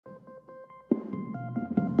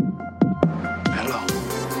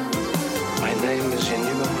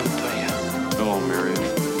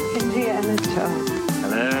tell.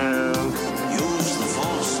 Hello. Use the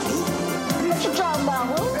force, Luke. Mr. John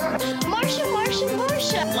Marvel. Marcia.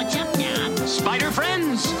 What's up now? Spider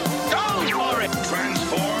friends, go for it.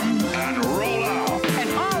 Transform and roll out. And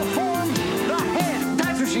I'll form the head.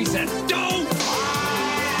 That's what she said. Don't!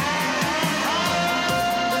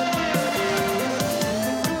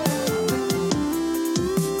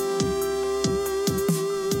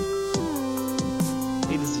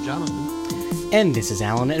 Hey, this is Jonathan. And this is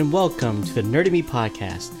Alan, and welcome to the Nerd and Me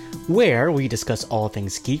podcast, where we discuss all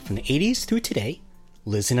things geek from the 80s through today.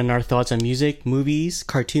 Listen on our thoughts on music, movies,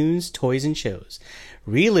 cartoons, toys, and shows.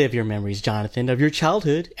 Relive your memories, Jonathan, of your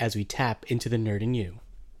childhood as we tap into the nerd in you.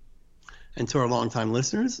 And to our longtime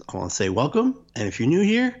listeners, I want to say welcome. And if you're new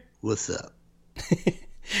here, what's up?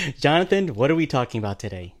 Jonathan, what are we talking about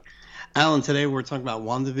today? Alan, today we're talking about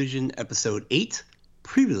WandaVision Episode 8,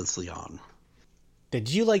 previously on. Did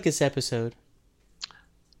you like this episode?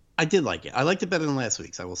 I did like it. I liked it better than last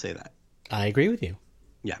week's, I will say that. I agree with you.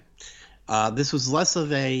 Yeah. This was less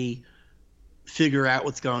of a figure out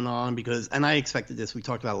what's going on because, and I expected this, we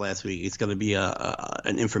talked about it last week, it's going to be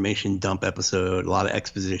an information dump episode, a lot of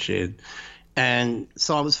exposition. And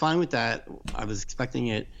so I was fine with that. I was expecting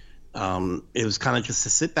it. It was kind of just to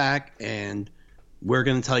sit back and we're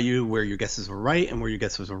going to tell you where your guesses were right and where your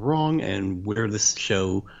guesses were wrong and where this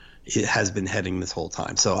show has been heading this whole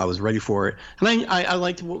time. So I was ready for it. And I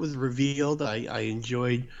liked what was revealed. I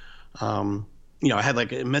enjoyed, I had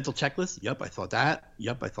like a mental checklist. Yep, I thought that.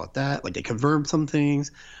 Yep, I thought that. Like they confirmed some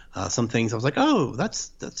things. Some things I was like, oh,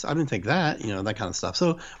 that's I didn't think that. That kind of stuff.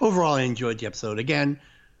 So overall, I enjoyed the episode. Again,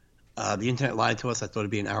 the internet lied to us. I thought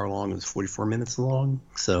it'd be an hour long. It was 44 minutes long.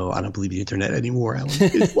 So I don't believe the internet anymore, Alan.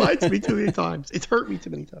 It's lied to me too many times. It's hurt me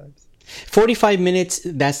too many times. 45 minutes,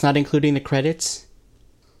 that's not including the credits?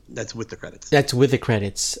 That's with the credits. That's with the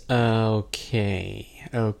credits. Okay.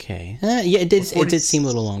 Yeah, it did seem a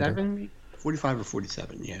little longer. 45 or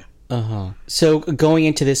 47, yeah. Uh-huh. So going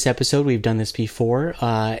into this episode, we've done this before.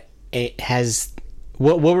 It has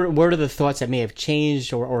what are the thoughts that may have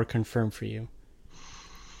changed or confirmed for you?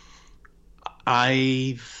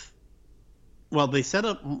 They set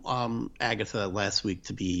up Agatha last week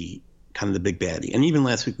to be kind of the big baddie. And even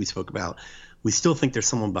last week we spoke about, we still think there's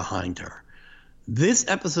someone behind her. This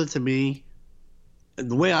episode to me,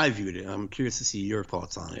 the way I viewed it, I'm curious to see your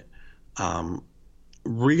thoughts on it,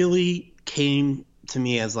 really came to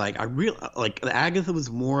me as like Agatha was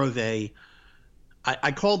more of a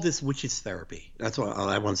I called this witch's therapy. That's what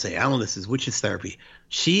I want to say. Alan, this is witch's therapy.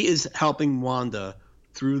 She is helping Wanda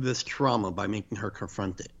through this trauma by making her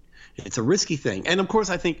confront it. It's a risky thing. And of course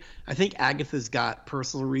I think Agatha's got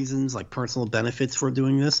personal reasons, like personal benefits for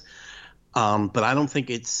doing this. But I don't think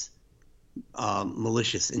it's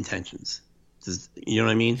malicious intentions. You know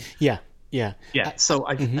what I mean? Yeah. So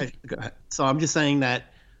so I'm just saying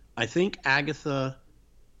that I think Agatha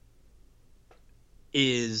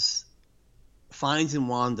finds in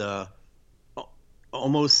Wanda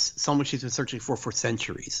almost someone she's been searching for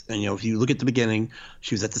centuries. And if you look at the beginning,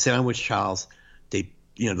 she was at the Salem witch trials. The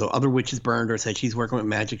other witches burned her, said she's working with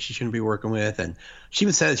magic she shouldn't be working with, and she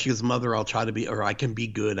even says, she goes, "Mother, I'll try to be, or I can be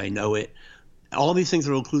good. I know it." All these things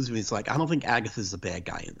are inclusive to me. It's like, I don't think Agatha's the bad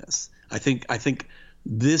guy in this. I think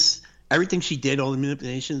this, everything she did, all the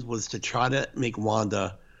manipulations, was to try to make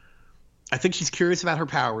Wanda. I think she's curious about her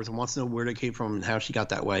powers and wants to know where they came from and how she got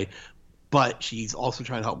that way. But she's also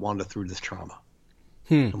trying to help Wanda through this trauma.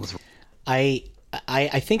 I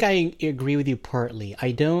think I agree with you partly.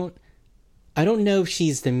 I don't know if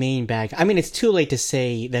she's the main bad guy. I mean, it's too late to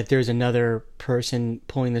say that there's another person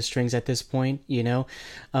pulling the strings at this point,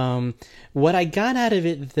 What I got out of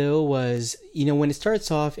it, though, was, when it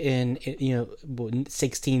starts off in,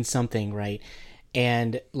 16-something, right?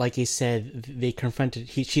 And like you said,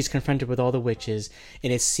 she's confronted with all the witches,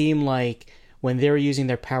 and it seemed like when they were using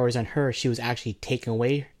their powers on her, she was actually taking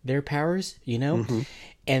away their powers, Mm-hmm.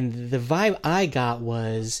 And the vibe I got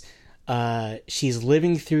was she's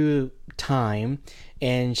living through time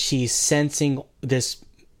and she's sensing this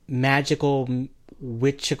magical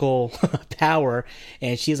witchical power,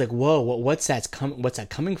 and she's like, whoa, what's that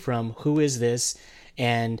coming from? Who is this?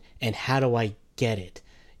 And how do I get it?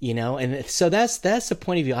 And so that's the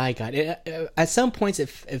point of view I got. At some points it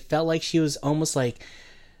felt like she was almost like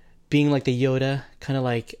being like the Yoda, kind of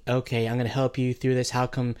like, okay, I'm going to help you through this. How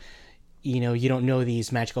come, you don't know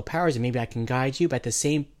these magical powers, and maybe I can guide you. But at the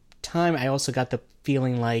same time, I also got the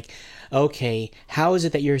feeling like, okay, how is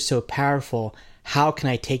it that you're so powerful? How can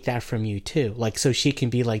I take that from you too? Like, so she can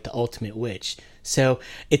be like the ultimate witch. So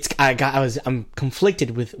I'm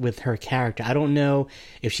conflicted with her character. I don't know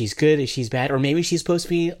if she's good, if she's bad, or maybe she's supposed to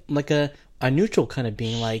be like a a neutral kind of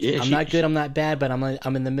being. Like, Yeah, I'm not good, I'm not bad, but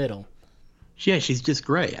I'm in the middle. Yeah, she's just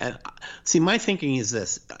great. And see, my thinking is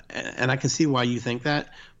this, and I can see why you think that,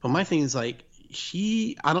 but my thing is like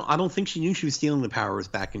I don't think she knew she was stealing the powers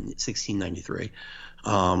back in 1693,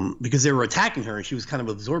 because they were attacking her and she was kind of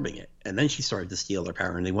absorbing it, and then she started to steal their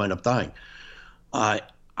power and they wound up dying.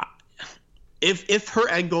 If her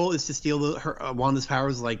end goal is to steal her Wanda's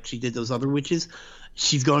powers like she did those other witches,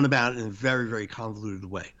 she's going about it in a very, very convoluted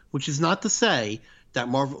way. Which is not to say that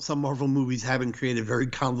some Marvel movies haven't created very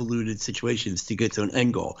convoluted situations to get to an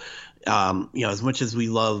end goal. As much as we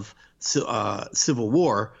love Civil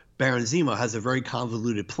War, Baron Zemo has a very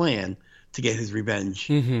convoluted plan to get his revenge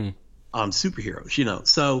on superheroes.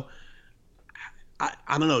 So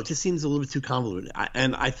I don't know. It just seems a little bit too convoluted.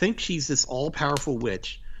 And I think she's this all-powerful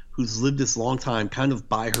witch who's lived this long time kind of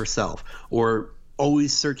by herself, or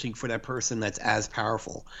always searching for that person that's as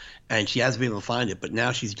powerful, and she hasn't been able to find it, but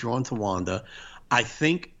now she's drawn to Wanda. I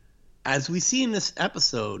think, as we see in this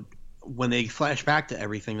episode, when they flash back to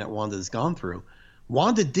everything that Wanda has gone through,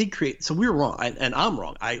 Wanda did create – so we were wrong, and I'm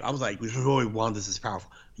wrong. I was like, oh, Wanda's this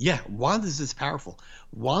powerful. Yeah, Wanda's this powerful.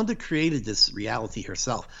 Wanda created this reality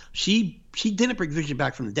herself. She didn't bring Vision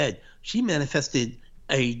back from the dead. She manifested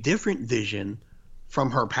a different Vision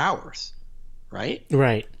from her powers, right?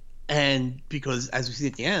 Right. And because, as we see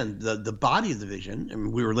at the end, the body of the Vision,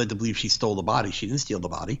 and we were led to believe she stole the body. She didn't steal the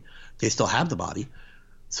body. They still have the body.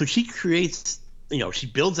 So she creates, she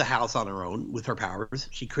builds a house on her own with her powers.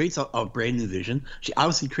 She creates a brand new Vision. She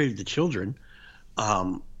obviously created the children,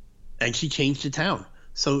 and she changed the town.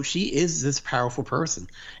 So she is this powerful person.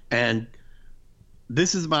 And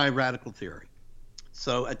this is my radical theory.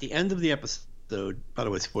 So at the end of the episode, by the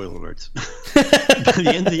way, spoiler alerts. By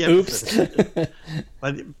the end of the episode,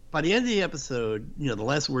 by the end of the episode, the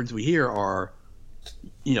last words we hear are,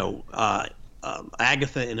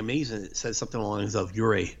 Agatha in Amazing says something along the lines of,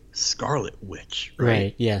 "You're a Scarlet Witch,"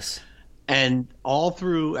 right? Yes. And all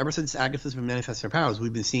through, ever since Agatha's been manifesting her powers,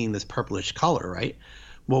 we've been seeing this purplish color, right?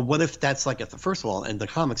 Well, what if that's like first of all, and the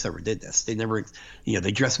comics never did this. They never,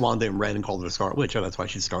 they dressed Wanda in red and called her a Scarlet Witch. Oh, that's why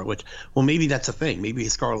she's a Scarlet Witch. Well, maybe that's a thing. Maybe a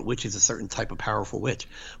Scarlet Witch is a certain type of powerful witch.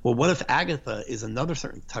 Well, what if Agatha is another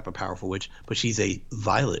certain type of powerful witch, but she's a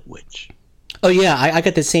Violet Witch? Oh yeah, I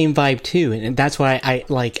got the same vibe too, and that's why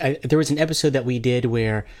there was an episode that we did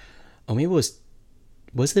where, maybe it was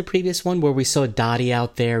the previous one where we saw Dottie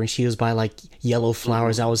out there and she was by like yellow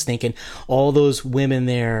flowers. I was thinking all those women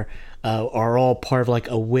there are all part of like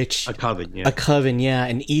a witch, a coven, yeah,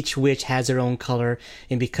 and each witch has their own color,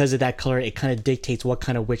 and because of that color, it kind of dictates what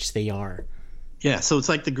kind of witch they are. Yeah, so it's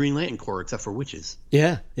like the Green Lantern Corps, except for witches.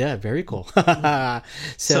 Yeah, very cool.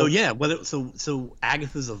 So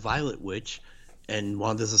Agatha's a Violet Witch, and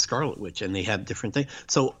Wanda's a Scarlet Witch, and they have different things.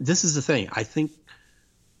 So this is the thing.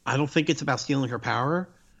 I don't think it's about stealing her power,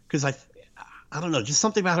 because I don't know, just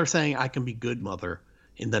something about her saying "I can be good, mother"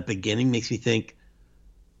 in the beginning makes me think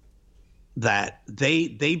that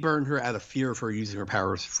they burned her out of fear of her using her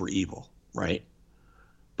powers for evil, right?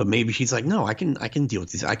 But maybe she's like, no, I can deal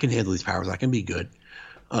with these. I can handle these powers. I can be good.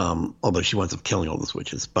 Although she winds up killing all those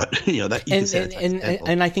witches, but that.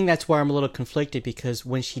 And I think that's why I'm a little conflicted, because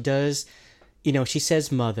when she does, she says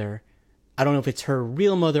mother. I don't know if it's her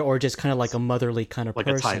real mother or just kind of like a motherly kind of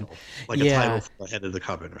person. A title for the head of the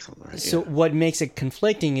coven or something. Right? So what makes it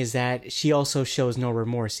conflicting is that she also shows no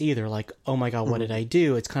remorse either. Like, oh my God, what did I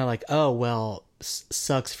do? It's kind of like, oh, well,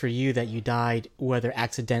 sucks for you that you died, whether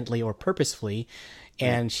accidentally or purposefully.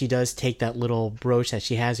 And she does take that little brooch that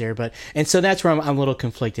she has there, and so that's where I'm a little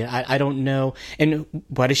conflicted. I don't know, and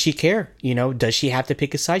why does she care? Does she have to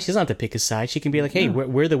pick a side? She doesn't have to pick a side. She can be like, hey,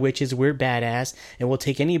 we're the witches, we're badass, and we'll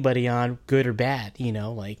take anybody on, good or bad.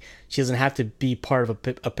 Like she doesn't have to be part of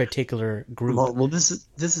a particular group. Well, this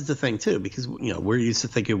is the thing too, because we're used to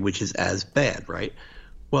thinking of witches as bad, right?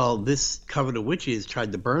 Well, this coven of witches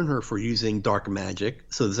tried to burn her for using dark magic.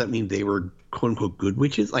 So does that mean they were "quote unquote" good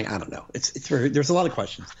witches? Like, I don't know. There's a lot of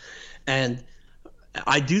questions, and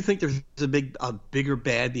I do think there's a bigger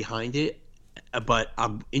bad behind it. But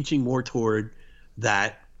I'm inching more toward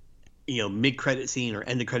that, mid-credit scene or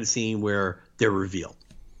end-of-credit scene where they're revealed.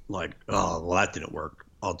 Like, oh, well, that didn't work.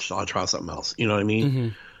 I'll try something else. You know what I mean?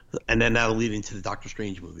 Mm-hmm. And then that'll lead into the Doctor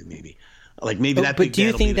Strange movie, maybe. Like maybe that. But do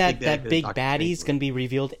you think that big baddie is going to be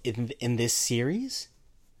revealed in this series?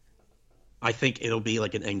 I think it'll be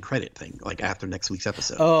like an end credit thing, like after next week's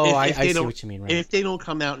episode. Oh, I see what you mean. Right. If they don't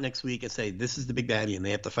come out next week and say this is the big baddie and they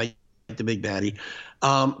have to fight the big baddie,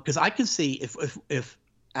 because I can see if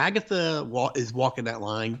Agatha is walking that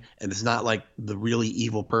line, and it's not like the really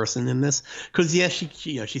evil person in this. Because yes,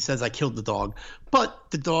 she says I killed the dog, but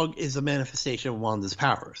the dog is a manifestation of Wanda's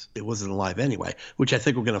powers. It wasn't alive anyway, which I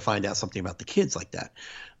think we're going to find out something about the kids like that.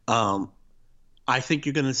 I think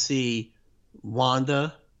you're going to see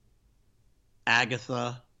Wanda,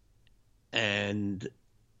 Agatha, and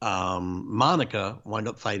Monica wind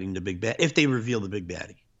up fighting the big bad if they reveal the big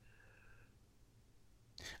baddie.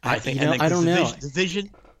 I think. I don't know.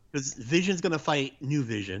 Because Vision's going to fight New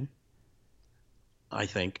Vision, I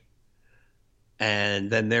think, and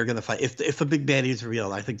then they're going to fight. If a big baddie is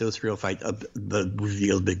revealed, I think those three will fight the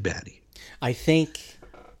revealed big baddie. I think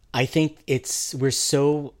we're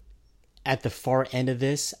so at the far end of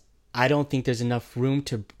this. I don't think there's enough room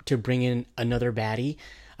to bring in another baddie.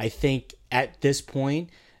 I think at this point,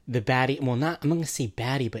 the baddie, I'm not going to say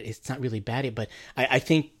baddie, but it's not really baddie, but I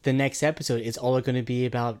think the next episode is all going to be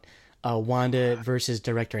about Wanda versus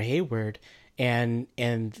Director Hayward and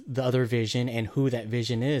the other Vision and who that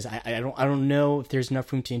Vision is. I don't know if there's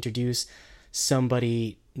enough room to introduce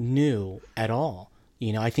somebody new at all.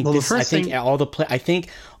 I think all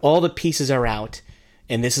the pieces are out,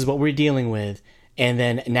 and this is what we're dealing with. And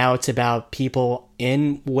then now it's about people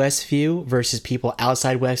in Westview versus people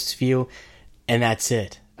outside Westview, and that's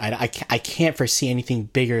it. I can't foresee anything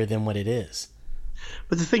bigger than what it is.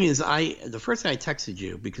 But the thing is, the first thing I texted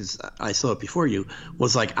you, because I saw it before you,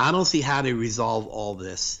 was like, I don't see how to resolve all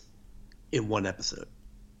this in one episode.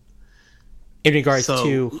 In regards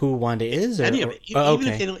to who Wanda is? Any of it.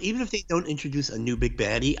 Even if they don't introduce a new big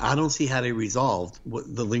baddie, I don't see how they resolve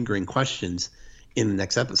the lingering questions in the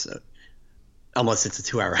next episode. Unless it's a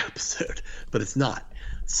 2-hour episode. But it's not.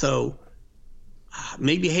 So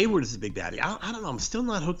maybe Hayward is the big baddie. I don't know. I'm still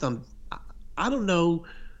not hooked on – I don't know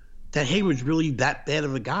 – that Hayward's really that bad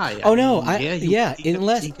of a guy.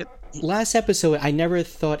 Last episode, I never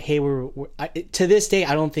thought Hayward. To this day,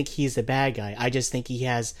 I don't think he's the bad guy. I just think he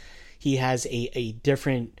has a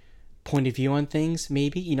different point of view on things.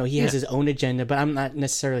 Maybe he has his own agenda, but I'm not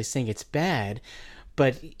necessarily saying it's bad.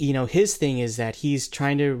 But his thing is that he's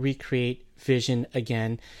trying to recreate Vision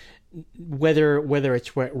again, whether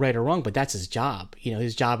it's right or wrong. But that's his job.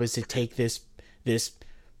 His job is to take this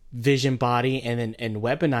Vision body and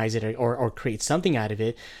weaponize it or create something out of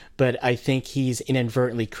it. But I think he's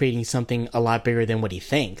inadvertently creating something a lot bigger than what he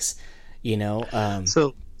thinks.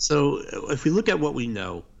 So if we look at what we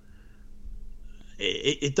know,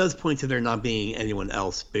 it does point to there not being anyone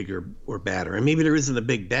else bigger or badder. And maybe there isn't a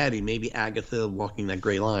big baddie. Maybe Agatha walking that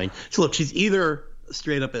gray line. So look, she's either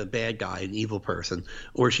straight up a bad guy, an evil person,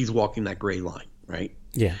 or she's walking that gray line, right?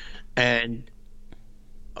 Yeah. And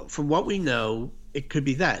from what we know, it could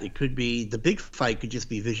be that. It could be the big fight could just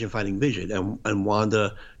be Vision fighting Vision and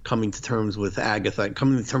Wanda coming to terms with Agatha,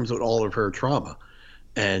 coming to terms with all of her trauma,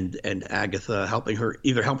 and Agatha helping her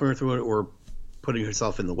through it or putting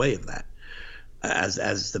herself in the way of that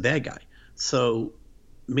as the bad guy. So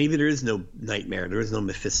maybe there is no Nightmare, there is no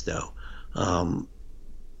Mephisto.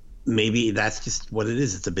 Maybe that's just what it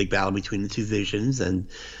is. It's a big battle between the two Visions, and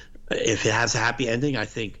if it has a happy ending, I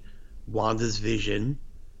think Wanda's Vision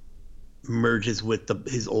merges with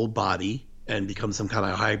his old body and becomes some kind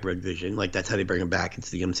of hybrid Vision. Like that's how they bring him back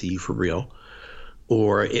into the MCU for real.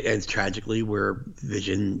 Or it ends tragically where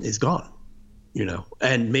Vision is gone,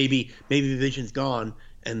 and maybe Vision's gone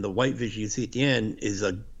and the white Vision you see at the end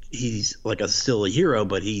he's like still a hero,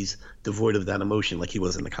 but he's devoid of that emotion like he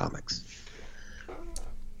was in the comics.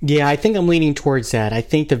 Yeah, I think I'm leaning towards that. I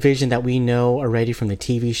think the Vision that we know already from the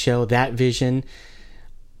TV show, that Vision,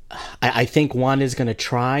 I think Wanda's going to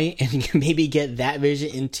try and maybe get that Vision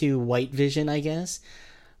into White Vision, I guess.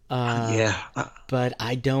 But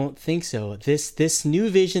I don't think so. This new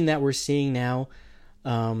Vision that we're seeing now,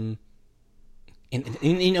 and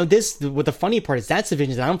what the funny part is, that's the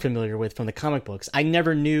Vision that I'm familiar with from the comic books. I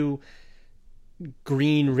never knew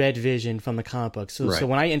green, red Vision from the comic books. So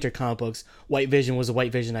when I entered comic books, White Vision was the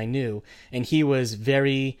White Vision I knew, and he was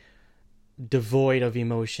very devoid of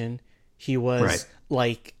emotion. He was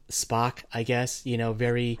like Spock, I guess,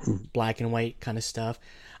 very black and white kind of stuff.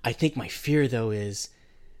 I think my fear, though, is,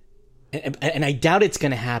 and I doubt it's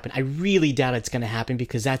going to happen. I really doubt it's going to happen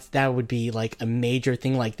because that would be like a major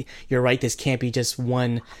thing. Like, you're right, this can't be just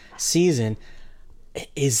one season.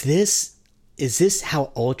 Is this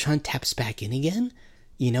how Ultron taps back in again?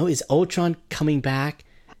 Is Ultron coming back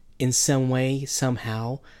in some way,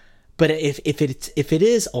 somehow? But if it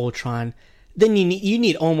is Ultron, then you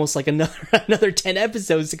need almost like another 10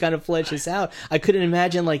 episodes to kind of flesh this out. I couldn't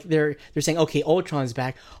imagine like they're saying, okay, Ultron's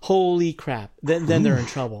back. Holy crap. Then they're in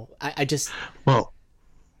trouble. I was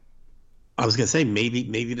going to say,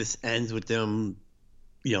 maybe this ends with them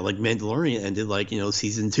like Mandalorian ended like,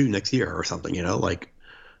 season 2 next year or something, like.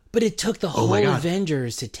 But it took the whole my God.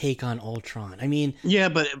 Avengers to take on Ultron. I mean, Yeah,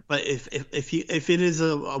 but if it is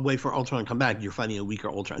a way for Ultron to come back, you're finding a weaker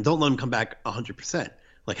Ultron. Don't let him come back 100%.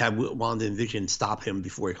 Like have Wanda and Vision stop him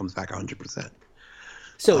before he comes back 100%.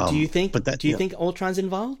 so do you think? but that- do you yeah. think Ultron's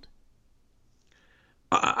involved?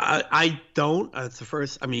 I don't. It's the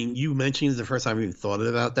first. I mean, you mentioned it's the first time I even thought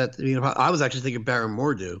about that. I was actually thinking Baron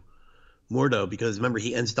Mordo, because remember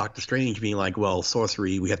he ends Doctor Strange being like, "Well,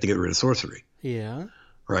 sorcery. We have to get rid of sorcery." Yeah.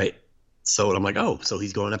 Right. So I'm like, oh, so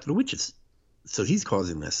he's going after the witches. So he's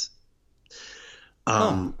causing this.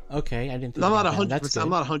 Okay, I didn't think I'm not about that. 100%. I'm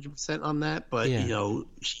not 100% on that, but Yeah.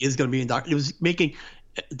 she is going to be in Doctor. It was making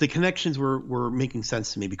the connections were making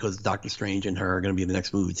sense to me because Doctor Strange and her are going to be in the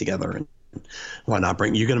next movie together, and why not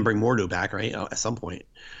you're going to bring Mordo back, right? At some point.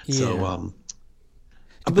 Yeah. So,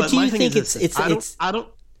 But do my you thing think is it's? I don't.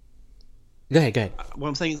 Go ahead. What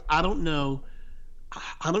I'm saying is I don't know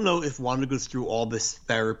if Wanda goes through all this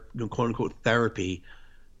therapy, quote unquote therapy,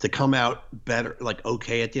 to come out better, like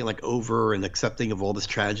okay at the end, like over and accepting of all this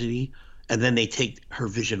tragedy, and then they take her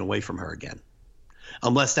vision away from her again.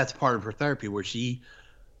 Unless that's part of her therapy, where she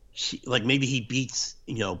like maybe he beats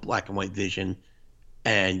Black and White Vision,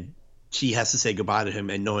 and she has to say goodbye to him,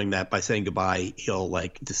 and knowing that by saying goodbye he'll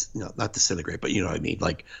like not disintegrate, but you know what I mean,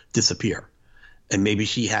 like disappear, and maybe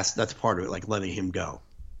that's part of it, like letting him go.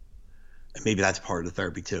 And maybe that's part of the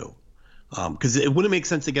therapy too, because it wouldn't make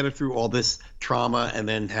sense to get her through all this trauma and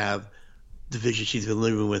then have the Vision she's been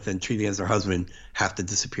living with and treating as her husband have to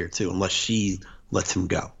disappear too, unless she lets him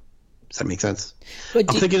go. Does that make sense? But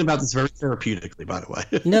I'm thinking about this very therapeutically, by the way.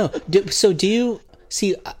 No. So do you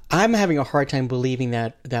see? I'm having a hard time believing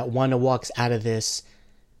that Wanda walks out of this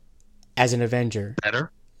as an Avenger.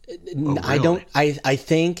 Better? I don't. I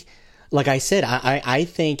think, like I said, I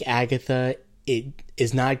think Agatha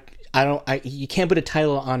is not. You can't put a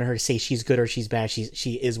title on her to say she's good or she's bad.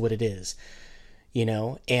 She is what it is,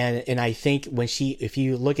 And I think if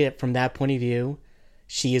you look at it from that point of view,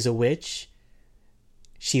 she is a witch.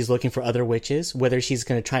 She's looking for other witches, whether she's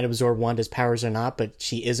going to try to absorb Wanda's powers or not. But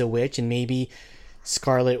she is a witch, and maybe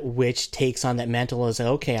Scarlet Witch takes on that mantle as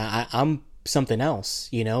okay, I'm something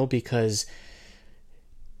else, because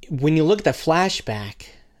when you look at the flashback,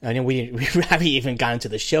 I know we haven't even gotten to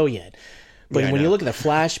the show yet. But when you look at the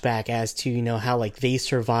flashback as to, how like they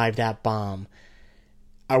survived that bomb,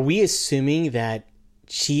 are we assuming that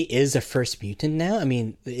she is the first mutant now? I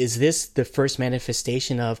mean, is this the first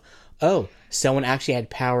manifestation of, someone actually had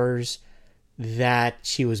powers that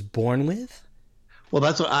she was born with? Well,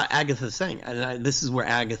 that's what Agatha's saying. And this is where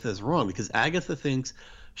Agatha is wrong, because Agatha thinks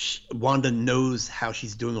Wanda knows how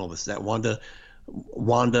she's doing all this, that Wanda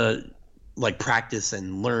like practiced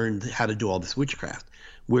and learned how to do all this witchcraft,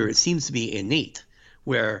 where it seems to be innate,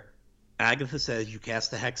 where Agatha says you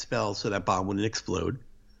cast a hex spell so that bomb wouldn't explode.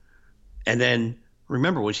 And then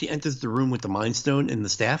remember when she enters the room with the Mind Stone and the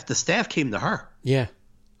staff came to her. Yeah.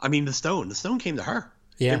 I mean, the stone came to her.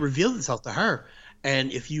 Yeah. It revealed itself to her.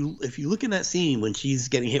 And if you look in that scene when she's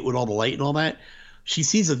getting hit with all the light and all that, she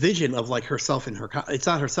sees a vision of like herself in her. It's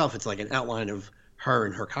not herself. It's like an outline of her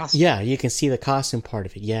in her costume. Yeah, you can see the costume part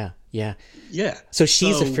of it. Yeah. Yeah. So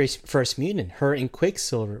she's the first mutant. Her and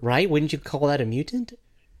Quicksilver, right? Wouldn't you call that a mutant?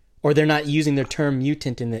 Or they're not using the term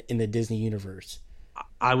mutant in the Disney universe?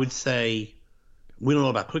 I would say we don't know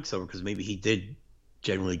about Quicksilver because maybe he did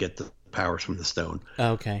generally get the powers from the stone.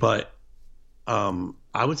 Okay. But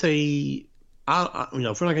I would say, if we're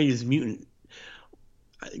not going to use mutant,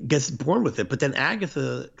 gets born with it. But then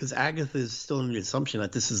Agatha, because Agatha is still in the assumption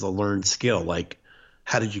that this is a learned skill. Like,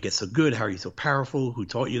 how did you get so good? How are you so powerful? Who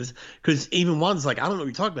taught you this? Because even Wanda's like, I don't know what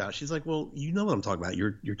you're talking about. She's like, well, you know what I'm talking about.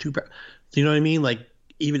 You're too powerful. Do you know what I mean? Like,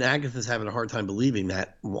 even Agatha's having a hard time believing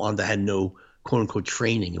that Wanda had no quote unquote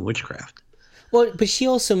training in witchcraft. Well, but she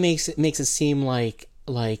also makes it seem like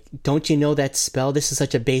don't you know that spell? This is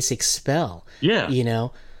such a basic spell. Yeah.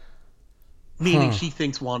 Meaning Huh. she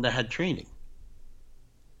thinks Wanda had training.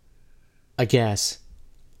 I guess.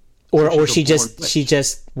 Or She's she a born just witch. she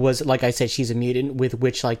just was, like I said, she's a mutant with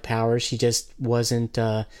witch-like powers. She just wasn't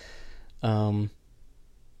trained in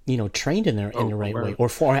the right way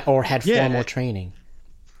or had formal training.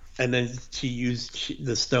 And then she used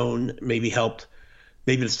the stone. Maybe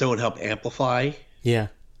the stone helped amplify. Yeah.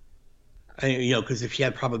 Because if she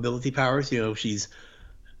had probability powers, she's,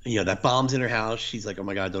 that bomb's in her house. She's like, oh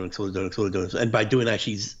my God, don't explode, don't explode, don't explode. And by doing that,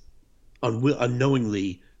 she's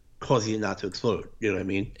unknowingly causing it not to explode. You know what I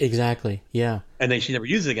mean? Exactly. Yeah. And then she never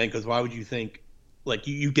uses it again, because why would you think, like,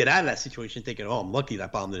 you get out of that situation thinking, oh, I'm lucky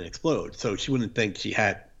that bomb didn't explode. So she wouldn't think she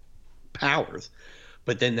had powers.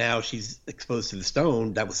 but then now she's exposed to the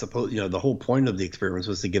stone that was supposed, the whole point of the experiments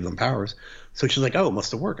was to give them powers. So she's like, oh, it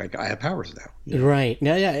must have worked. I have powers now. Right.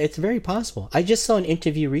 No, yeah, it's very possible. I just saw an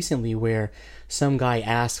interview recently where some guy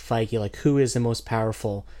asked Feige, like, who is the most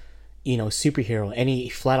powerful, superhero? And he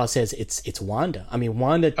flat out says it's Wanda. I mean,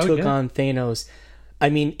 Wanda took on Thanos. I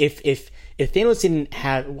mean, if Thanos didn't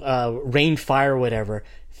have rain fire or whatever,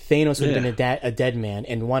 Thanos would have been a dead man,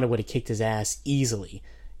 and Wanda would have kicked his ass easily.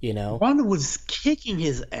 Wanda was kicking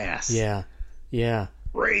his ass. Yeah.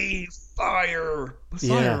 Rain, fire,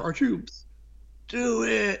 our troops, do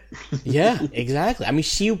it. Yeah, exactly. I mean,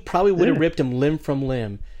 she probably would have ripped him limb from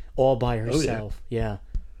limb all by herself. Yeah,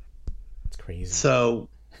 it's crazy. So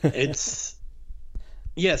it's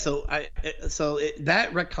that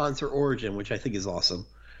retcons her origin, which I think is awesome.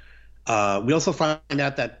 We also find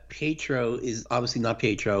out that Pietro is obviously not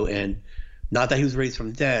Pietro, and not that he was raised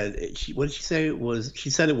from the dead. What did she say? She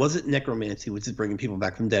said it wasn't necromancy, which is bringing people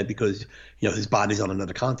back from the dead because his body's on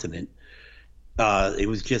another continent. It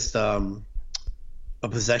was just a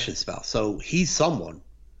possession spell. So he's someone,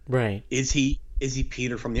 right? Is he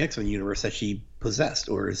Peter from the X-Men universe that she possessed,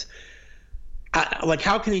 or is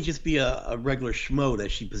how can he just be a regular schmo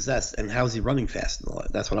that she possessed, and how is he running fast and all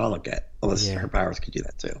that? That's what I look at. Unless her powers could do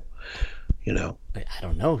that too. I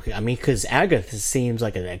don't know. I mean, because Agatha seems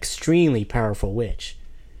like an extremely powerful witch.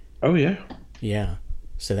 Oh yeah. Yeah.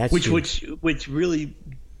 So that's which really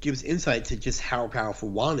gives insight to just how powerful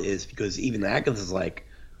Wanda is, because even Agatha's like,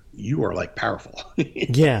 you are like powerful.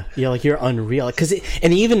 yeah, like you're unreal.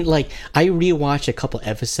 And even like I rewatched a couple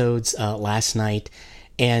episodes last night,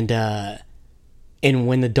 and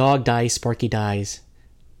when the dog dies, Sparky dies,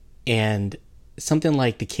 and something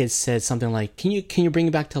like the kid said something like, "Can you bring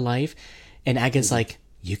it back to life?" And Agatha's like,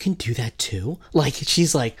 "You can do that too?" Like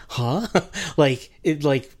she's like, "Huh?" like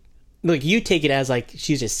you take it as like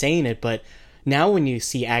she's just saying it, but now when you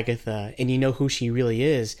see Agatha and you know who she really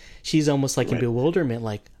is, she's almost like in bewilderment,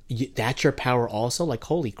 like that's your power also? Like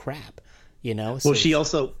holy crap, So, well, she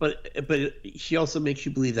also, but she also makes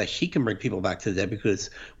you believe that she can bring people back to the dead, because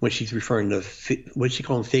when she's referring to what she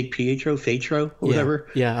call him, fake Pietro, or whatever.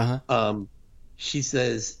 Yeah. She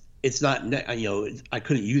says it's not, I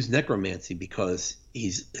couldn't use necromancy because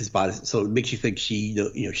his body. So it makes you think she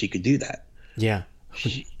could do that. Yeah.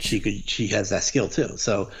 She has that skill too.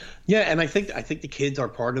 So yeah, and I think the kids are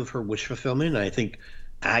part of her wish fulfillment. I think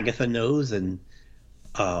Agatha knows, and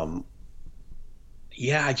I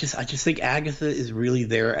just think Agatha is really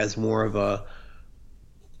there as more of a,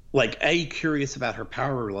 like, A, curious about her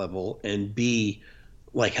power level, and B,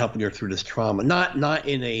 like helping her through this trauma, not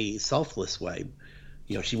in a selfless way.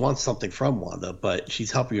 She wants something from Wanda, but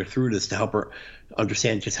she's helping her through this to help her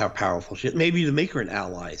understand just how powerful she is. Maybe to make her an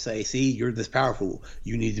ally. Say, see, you're this powerful.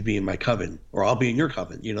 You need to be in my coven, or I'll be in your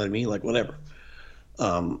coven. You know what I mean? Like, whatever.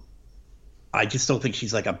 I just don't think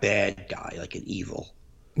she's like a bad guy, like an evil.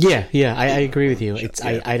 Yeah, I agree with you.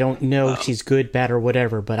 I don't know if she's good, bad, or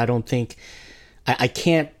whatever, but I don't think I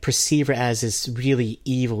can't perceive her as this really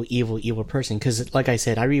evil person. Because, like I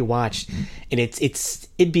said, I rewatched, and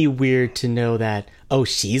it'd be weird to know that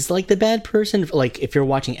she's like the bad person. Like if you're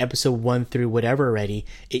watching episode 1 through whatever already,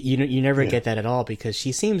 you never get that at all, because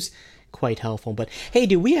she seems quite helpful. But hey,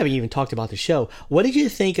 dude, we haven't even talked about the show. What did you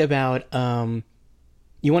think about?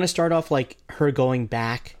 You want to start off like her going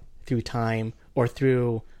back through time, or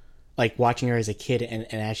through like watching her as a kid and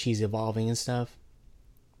as she's evolving and stuff?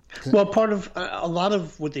 Well, part of a lot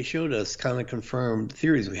of what they showed us kind of confirmed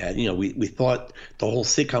theories we had. We thought the whole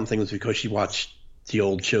sitcom thing was because she watched the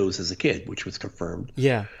old shows as a kid, which was confirmed.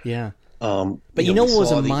 Yeah. But what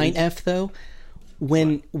was a mind F though?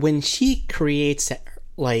 When she creates,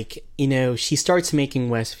 like, she starts making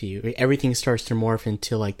Westview, everything starts to morph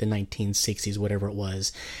into like the 1960s, whatever it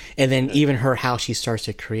was. And then even her house she starts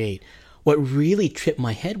to create. What really tripped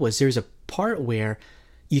my head was there's a part where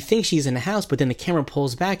you think she's in a house, but then the camera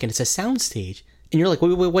pulls back and it's a soundstage. And you're like,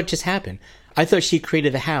 wait, what just happened? I thought she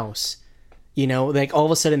created the house. Like all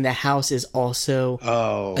of a sudden the house is also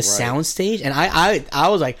a soundstage. And I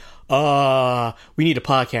was like, we need a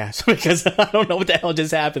podcast because I don't know what the hell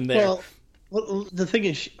just happened there. Well, the thing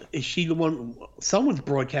is she the one, someone's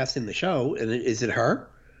broadcasting the show, and is it her?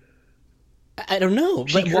 I don't know.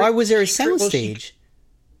 But why was there a soundstage?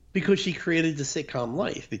 Because she created the sitcom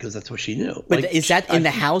life, because that's what she knew. But is that in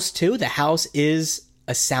the house too? The house is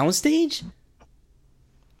a soundstage?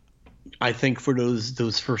 I think for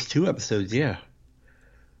those first 2 episodes, yeah.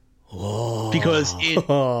 Whoa. Because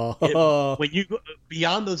when you go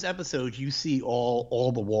beyond those episodes, you see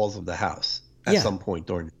all the walls of the house at some point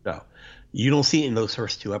during the show. You don't see it in those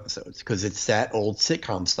first 2 episodes because it's that old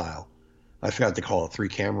sitcom style. I forgot to call it 3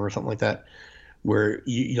 camera or something like that. where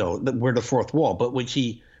where the fourth wall. But when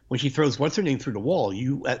she throws what's her name through the wall,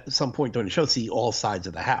 you at some point during the show see all sides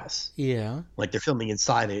of the house. Yeah. Like they're filming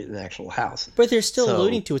inside an actual house. But they're still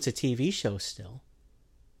alluding to it's a TV show still.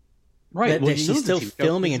 Right. That she's still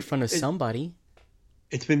filming in front of somebody.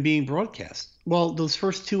 It's been being broadcast. Well, those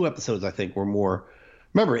first 2 episodes, I think, were more.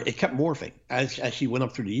 Remember, it kept morphing as she went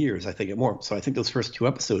up through the years. I think it morphed. So I think those first 2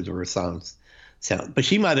 episodes were sound. But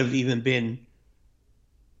she might have even been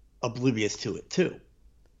oblivious to it too.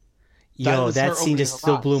 That scene just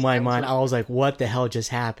still blew my mind. I was like, "What the hell just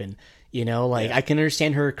happened?" I can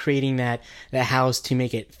understand her creating that house to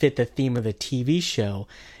make it fit the theme of the TV show,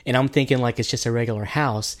 and I'm thinking like it's just a regular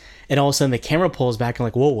house, and all of a sudden the camera pulls back and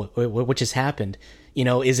like, "Whoa, what just happened?"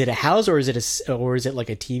 Is it a house or is it like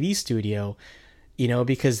a TV studio?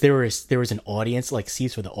 Because there was an audience, like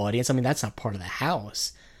seats for the audience. I mean, that's not part of the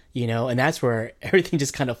house, and that's where everything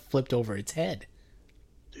just kind of flipped over its head.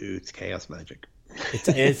 Dude, it's chaos magic.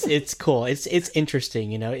 It's cool. It's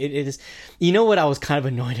interesting. It is. What I was kind of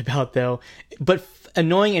annoyed about though, but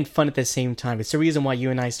annoying and fun at the same time. It's the reason why you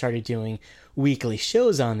and I started doing weekly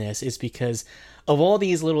shows on this, is because of all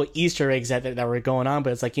these little Easter eggs that were going on.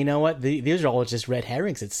 But it's like, you know what? These are all just red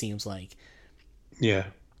herrings. It seems like. Yeah.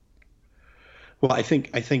 Well, I think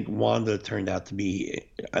Wanda turned out to be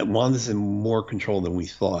Wanda's in more control than we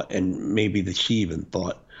thought, and maybe that she even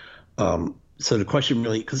thought. So the question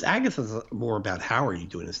really, because Agatha's more about how are you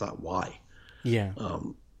doing, it's not why. Yeah.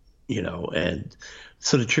 And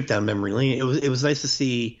so the trip down memory lane, it was nice to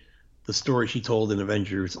see the story she told in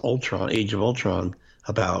Avengers Ultron, Age of Ultron,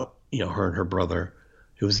 about her and her brother.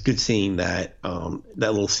 It was good seeing that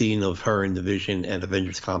little scene of her in the Vision and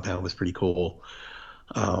Avengers compound was pretty cool.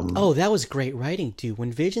 That was great writing, dude.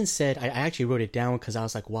 When Vision said, I actually wrote it down because I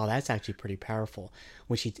was like, wow, that's actually pretty powerful.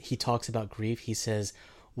 When he talks about grief, he says,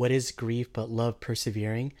 "What is grief but love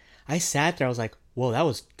persevering?" I sat there, I was like, whoa, that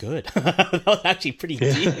was good. That was actually pretty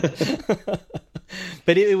deep.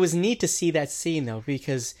 But it was neat to see that scene though,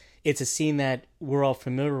 because it's a scene that we're all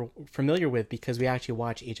familiar with because we actually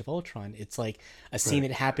watch Age of Ultron. It's like a scene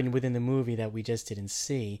that happened within the movie that we just didn't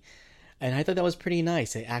see. And I thought that was pretty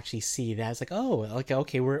nice to actually see that. It's like,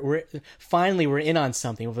 okay, we're finally in on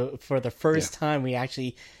something. For the first time, we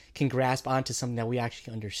actually can grasp onto something that we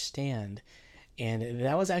actually understand. And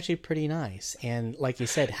that was actually pretty nice. And like you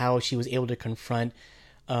said, how she was able to confront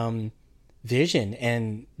Vision,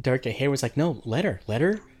 and Director Hayward was like, no, let her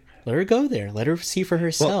go there. Let her see for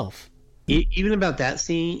herself. Well, even about that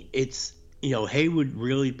scene, it's, Hayward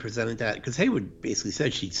really presented that, because Hayward basically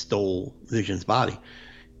said she stole Vision's body.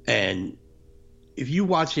 And if you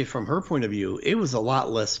watch it from her point of view, it was a lot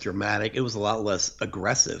less dramatic. It was a lot less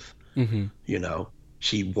aggressive. Mm-hmm.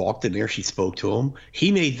 She walked in there. She spoke to him.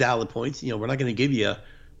 He made valid points. We're not going to give you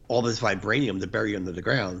all this vibranium to bury under the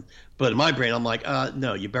ground. But in my brain, I'm like,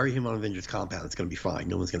 no, you bury him on Avengers compound. It's going to be fine.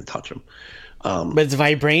 No one's going to touch him. But it's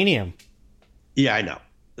vibranium. Yeah, I know.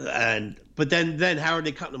 But then how are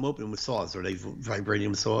they cutting them open with saws? Are they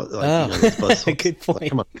vibranium saws? Good point. Like,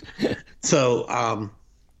 come on. So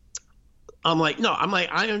I'm like,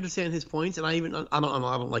 I understand his points, and I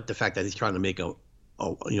don't like the fact that he's trying to make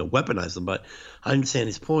weaponize them, but I understand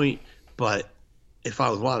his point. But if I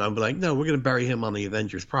was Wanda, I'd be like, no, we're going to bury him on the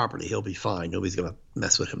Avengers property. He'll be fine. Nobody's going to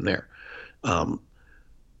mess with him there. But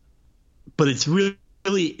it's really,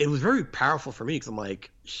 it was very powerful for me, because I'm like,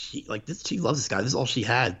 she loves this guy. This is all she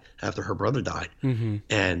had after her brother died,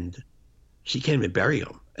 and she can't even bury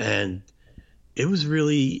him. And it was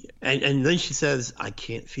really, and then she says, "I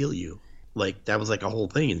can't feel you." Like, that was like a whole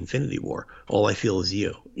thing in Infinity War. All I feel is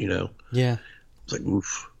you. Yeah. It's like,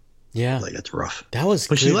 oof. Yeah. Like, that's rough. That was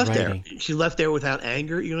But good she left writing. there. She left there without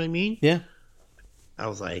anger. You know what I mean? Yeah. I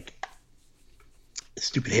was like,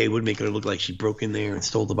 stupid Hayward making her look like she broke in there and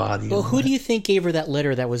stole the body. Well, who do you think gave her that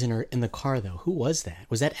letter that was in the car, though? Who was that?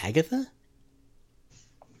 Was that Agatha?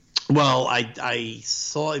 Well, I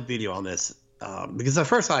saw a video on this because at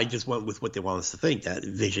first I just went with what they want us to think, that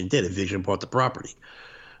Vision did it. Vision bought the property.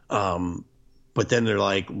 But then they're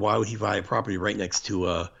like, why would he buy a property right next to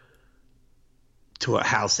a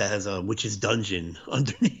house that has a witch's dungeon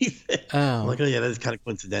underneath it? Oh. I'm like, oh yeah, that's kind of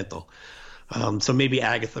coincidental. So maybe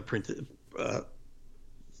Agatha put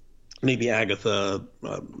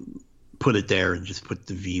it there and just put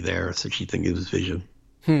the V there, so she think it was Vision.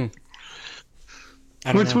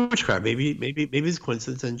 I don't know. Witchcraft. Maybe it's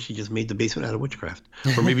coincidence, and she just made the basement out of witchcraft.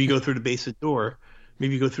 Or maybe you go through the basement door.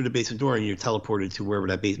 Maybe you go through the basement door and you're teleported to wherever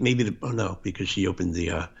that base. Because she opened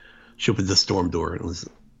the storm door. It was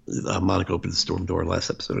Monica opened the storm door last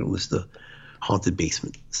episode. It was the haunted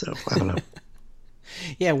basement. So I don't know.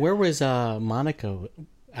 Yeah, where was Monica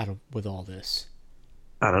with all this?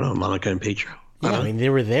 I don't know. Monica and Pedro. Yeah, I mean, they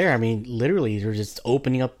were there. I mean, literally, they were just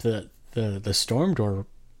opening up the storm door.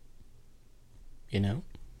 You know?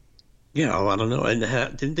 Yeah, well, I don't know. And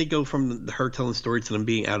didn't they go from her telling stories to them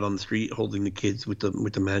being out on the street holding the kids with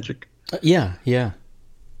the magic? Yeah. Yeah,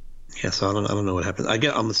 so I don't know what happened.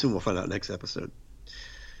 I'm assuming we'll find out next episode.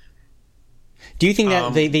 Do you think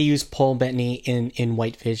that they use Paul Bettany in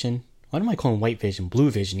White Vision? Why am I calling White Vision? Blue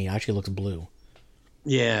Vision. He actually looks blue.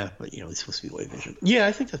 Yeah, but it's supposed to be White Vision. Yeah,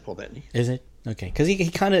 I think that's Paul Bettany. Is it? Okay, because he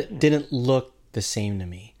kind of didn't look the same to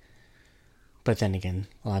me. But then again,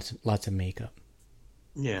 lots of makeup.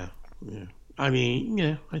 Yeah. I mean,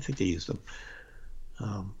 yeah, I think they used them.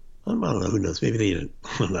 I don't know. Who knows? Maybe they didn't.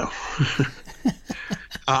 I don't know.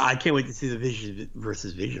 I can't wait to see the Vision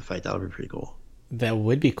versus Vision fight. That would be pretty cool. That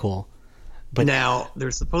would be cool. But now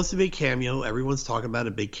there's supposed to be a cameo. Everyone's talking about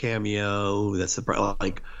a big cameo. That's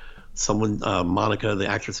like someone, Monica, the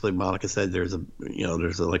actress played Monica, said there's a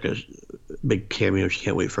big cameo. She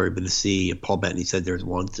can't wait for everybody to see. And Paul Bettany said there's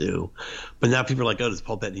one too. But now people are like, oh, does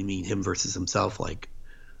Paul Bettany mean him versus himself? Like,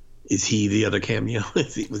 is he the other cameo?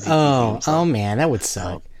 Was he oh man, that would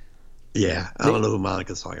suck. Yeah, I don't know who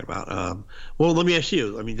Monica's talking about. Well, let me ask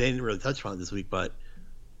you. I mean, they didn't really touch on it this week, but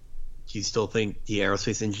do you still think the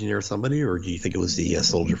aerospace engineer is somebody, or do you think it was the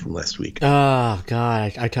soldier from last week? Oh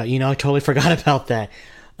God, I totally forgot about that.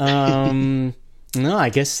 No, I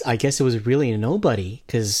guess it was really nobody,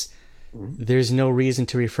 because there's no reason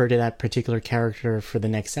to refer to that particular character for the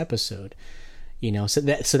next episode. So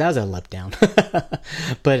that was a letdown.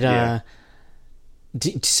 But Yeah.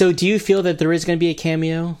 So do you feel that there is going to be a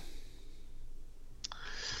cameo?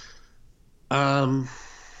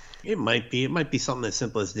 It might be. It might be something as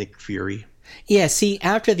simple as Nick Fury. Yeah. See,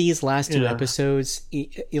 after these last two Yeah. episodes,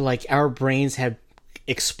 like our brains have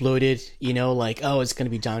exploded. Like, oh, it's going to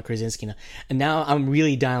be John Krasinski now, and now I'm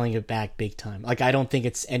really dialing it back big time. Like, I don't think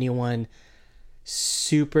it's anyone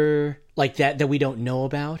super like that we don't know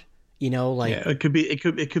about. Like Yeah, it could be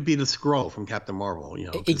the Skrull from Captain Marvel.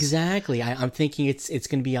 'Cause- exactly. I'm thinking it's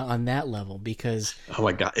going to be on that level because Oh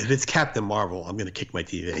my God! If it's Captain Marvel, I'm gonna kick my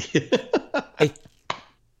TV.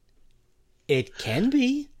 it can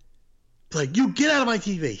be. Like, you get out of my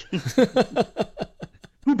TV.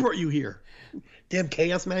 Who brought you here? Damn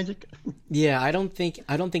chaos magic. Yeah, I don't think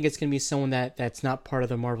it's going to be someone that's not part of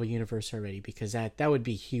the Marvel universe already, because that would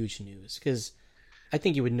be huge news, because I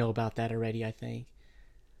think you would know about that already, I think.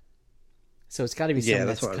 So it's got to be Yeah, something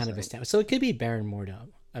that's that's what I was kind of saying. established. So it could be Baron Mordo.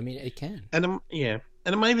 I mean, it can. And and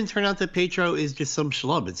it might even turn out that Pietro is just some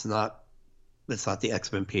schlub. It's not the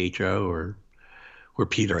X-Men Pietro or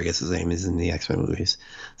Peter, I guess his name is in the X-Men movies.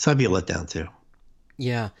 So that'd be a letdown too.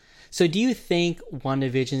 Yeah. So do you think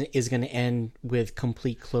WandaVision is going to end with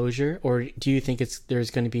complete closure, or do you think there's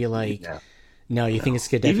going to be like, no, you think it's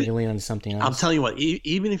going to definitely on something else? I'm telling you what,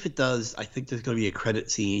 even if it does, I think there's going to be a credit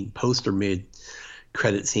scene, post or mid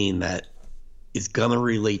credit scene that is going to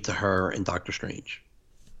relate to her and Doctor Strange.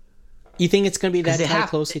 You think it's going to be that they tied have-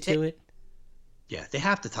 closely to it? Yeah, they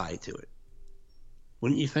have to tie it to it.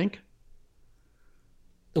 Wouldn't you think?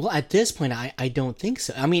 Well, at this point, I don't think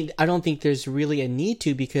so. I mean, I don't think there's really a need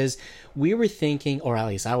to, because we were thinking, or at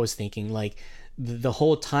least I was thinking, like the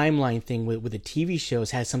whole timeline thing with the TV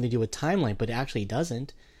shows has something to do with timeline, but it actually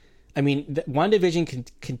doesn't. I mean, WandaVision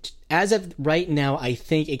can, as of right now, I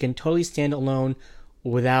think it can totally stand alone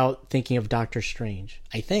without thinking of Doctor Strange.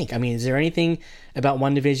 I think. I mean, is there anything about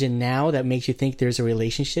WandaVision now that makes you think there's a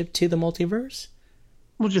relationship to the multiverse?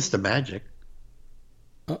 Well, just the magic.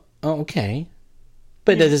 Oh, okay.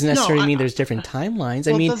 But that doesn't necessarily No, mean there's different timelines.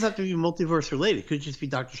 Well, I mean, it doesn't have to be multiverse related. It could just be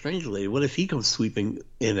Doctor Strange related. What if he comes sweeping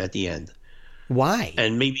in at the end? why?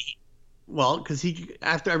 And maybe, well, because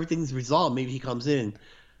after everything's resolved, maybe he comes in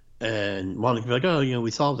and Monica can be like, oh, we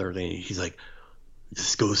solved everything. And he's like,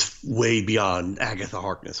 this goes way beyond Agatha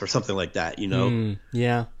Harkness or something like that,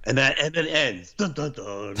 Yeah. and then ends. Dun, dun,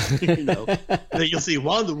 dun, and then you'll see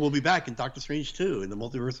Wanda will be back in Doctor Strange 2 in the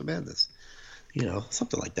Multiverse of Madness.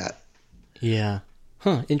 Something like that. Yeah.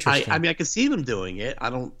 Huh. Interesting. I mean, I can see them doing it.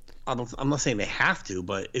 I'm not saying they have to,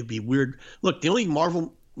 but it'd be weird. Look, the only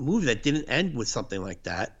Marvel movie that didn't end with something like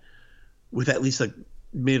that, with at least a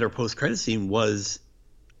mid or post credit scene, was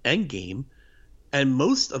Endgame, and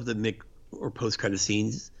most of the mid or post credit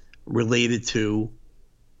scenes related to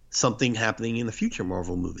something happening in the future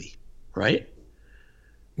Marvel movie, right?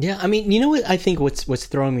 Yeah. I mean, you know what? I think what's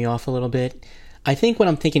throwing me off a little bit. I think when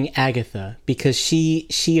I'm thinking Agatha, because she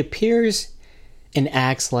appears and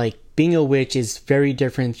acts like being a witch is very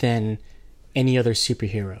different than any other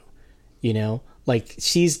superhero. Like,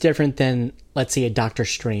 she's different than, let's say, a Doctor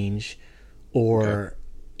Strange, or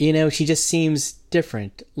she just seems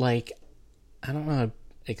different. Like, I don't know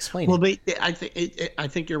explain Well, it. but I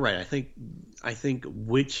think you're right. I think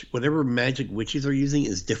whatever magic witches are using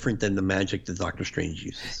is different than the magic that Doctor Strange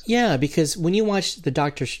uses. Yeah, because when you watch the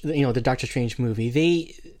Doctor Strange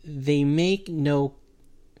movie, they make no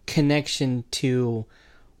connection to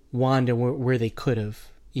Wanda where they could have.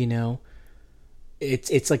 You know,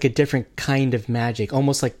 it's like a different kind of magic,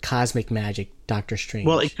 almost like cosmic magic. Doctor Strange.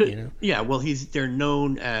 Well, it could. You know? Yeah. Well, they're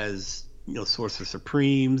known as Sorcerer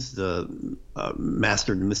Supremes, the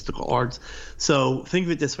master of the mystical arts. So think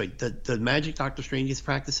of it this way: the magic Doctor Strange is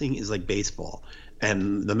practicing is like baseball,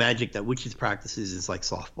 and the magic that witches practices is like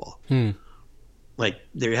softball. Like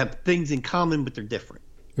they have things in common, but they're different.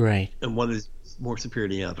 Right. And one is more superior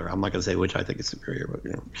than the other. I'm not going to say which I think is superior, but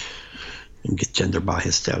and get gender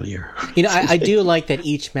biased out here. I do like that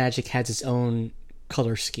each magic has its own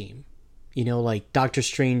color scheme. Like Doctor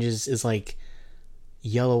Strange is like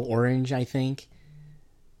yellow-orange, I think.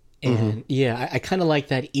 And yeah, I kind of like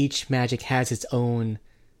that each magic has its own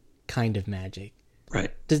kind of magic.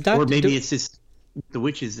 Right. Or maybe it's just the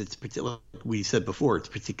witches, it's particular, like we said before, it's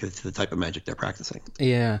particular to the type of magic they're practicing.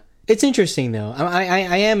 Yeah. It's interesting, though.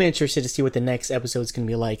 I am interested to see what the next episode's going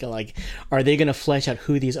to be like. Like, are they going to flesh out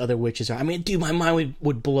who these other witches are? I mean, dude, my mind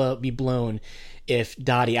would be blown if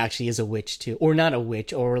Dottie actually is a witch, too. Or not a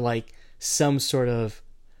witch, or like some sort of...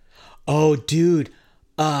 Oh, dude.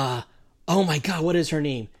 Oh my god, what is her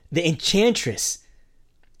name? The Enchantress.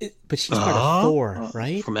 But she's part of Thor,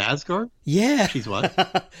 right? From Asgard? Yeah. She's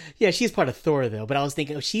what? Yeah, she's part of Thor, though. But I was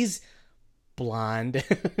thinking, she's blonde.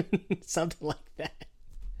 Something like that.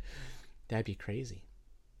 That'd be crazy.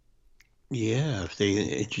 Yeah, if they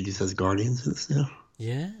introduce us Guardians and stuff.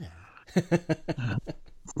 Yeah.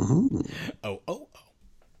 Oh.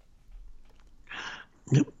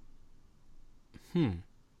 Yep.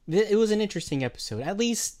 It was an interesting episode. At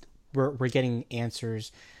least we're getting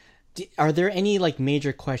answers. Are there any like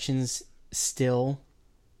major questions still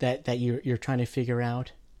that you're trying to figure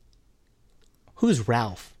out? Who's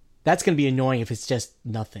Ralph? That's going to be annoying if it's just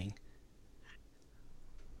nothing.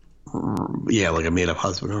 Yeah, like a made-up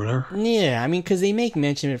husband or whatever. Yeah, I mean, because they make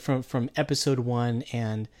mention of it from episode 1,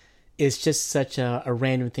 and it's just such a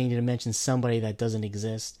random thing to mention somebody that doesn't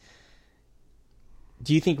exist.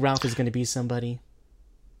 Do you think Ralph is going to be somebody?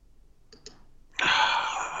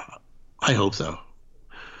 I hope so.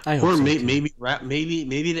 I hope or so, maybe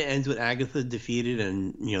it ends with Agatha defeated,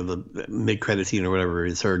 and the mid-credit scene or whatever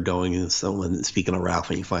is her going and someone speaking of Ralph,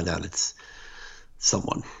 and you find out it's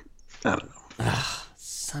someone. I don't know.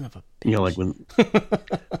 Son of a bitch. Like when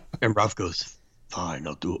and Ralph goes, "Fine,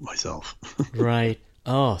 I'll do it myself." Right.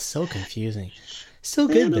 Oh, so confusing. Still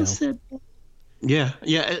good though. Yeah.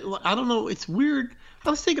 I don't know. It's weird.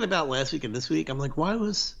 I was thinking about last week and this week. I'm like, why did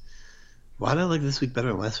I like this week better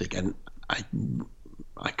than last week? And I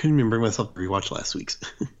couldn't even bring myself to rewatch last week's.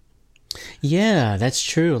 Yeah, that's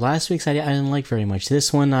true. Last week's I didn't like very much.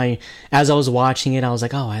 This one, as I was watching it, I was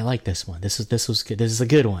like, oh, I like this one. This was good. This is a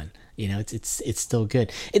good one. It's still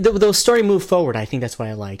good. The story moved forward. I think that's what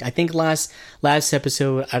I liked. I think last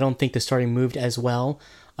episode, I don't think the story moved as well.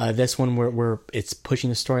 This one, where it's pushing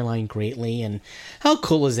the storyline greatly. And how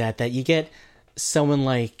cool is that you get someone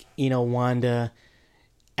like Wanda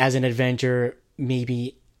as an Avenger,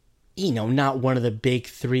 maybe not one of the big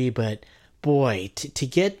three, but boy, to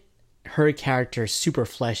get her character super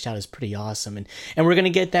fleshed out is pretty awesome, and we're gonna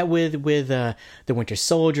get that with the Winter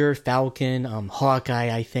Soldier, Falcon, Hawkeye.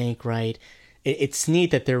 I think, right? It's neat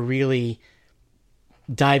that they're really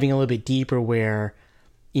diving a little bit deeper. Where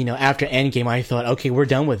after Endgame, I thought, okay, we're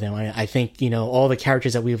done with them. I think all the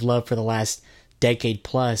characters that we've loved for the last decade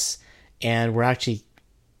plus, and we're actually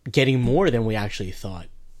getting more than we actually thought.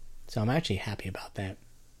 So I'm actually happy about that.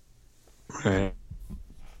 Right.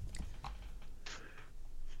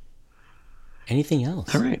 Anything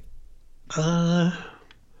else? All right.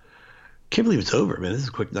 Can't believe it's over, man. This is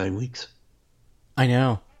a quick 9 weeks. I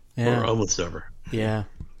know. Yeah. Or almost over. Yeah.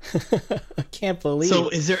 I can't believe. So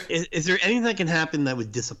is there anything that can happen that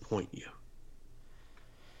would disappoint you?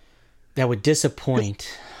 That would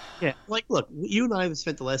disappoint. Yeah. Like, look, you and I have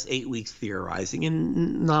spent the last 8 weeks theorizing,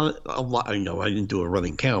 and not a lot. I know I didn't do a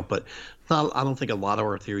running count, but I don't think a lot of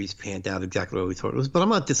our theories panned out exactly what we thought it was. But I'm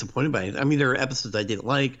not disappointed by it. I mean, there are episodes I didn't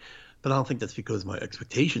like, but I don't think that's because my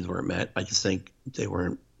expectations weren't met. I just think they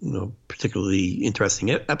weren't, particularly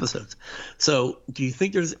interesting episodes. So do you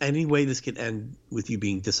think there's any way this could end with you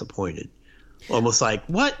being disappointed? Almost like,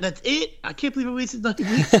 what? That's it? I can't believe I wasted 9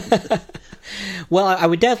 weeks. Well, I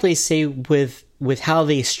would definitely say with how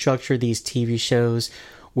they structure these TV shows,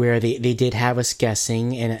 where they did have us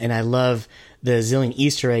guessing, and I love the zillion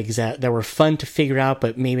Easter eggs that were fun to figure out,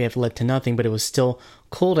 but maybe have led to nothing, but it was still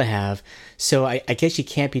cool to have. So I guess you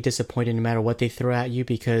can't be disappointed no matter what they throw at you,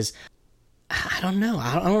 because I don't know.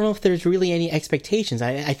 I don't know if there's really any expectations.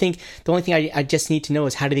 I think the only thing I just need to know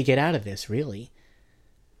is how do they get out of this, really?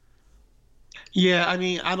 Yeah, I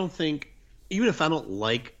mean, I don't think, even if I don't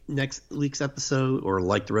like next week's episode or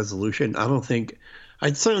like the resolution, I don't think,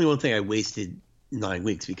 I certainly won't think I wasted 9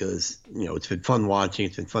 weeks, because, you know, it's been fun watching,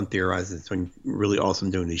 it's been fun theorizing, it's been really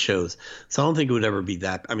awesome doing these shows. So I don't think it would ever be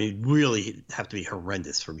that, I mean, really it'd have to be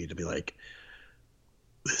horrendous for me to be like,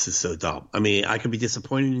 this is so dumb. I mean, I could be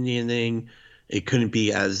disappointed in the ending. It couldn't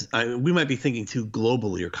be we might be thinking too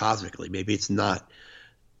globally or cosmically. Maybe it's not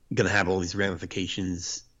going to have all these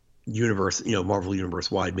ramifications universe, you know, Marvel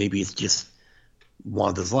universe wide. Maybe it's just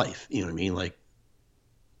Wanda's life. You know what I mean? Like,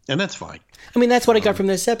 and that's fine. I mean, that's what I got from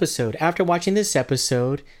this episode. After watching this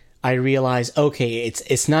episode, I realized, okay,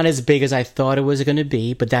 it's not as big as I thought it was going to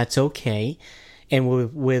be, but that's okay. And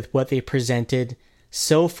with what they presented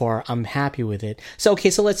so far, I'm happy with it. So, okay,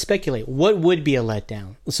 so let's speculate. What would be a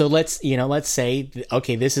letdown? So let's say,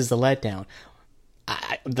 okay, this is the letdown.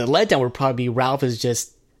 The letdown would probably be Ralph is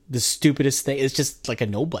just the stupidest thing. It's just like a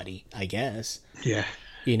nobody, I guess. Yeah.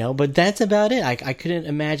 You know, but that's about it. I couldn't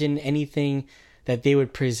imagine anything that they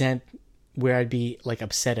would present where I'd be like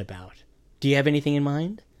upset about. Do you have anything in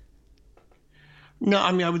mind? No,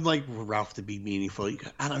 I mean, I would like Ralph to be meaningful.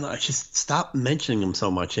 I don't know. I just stop mentioning him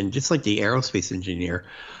so much. And just like the aerospace engineer,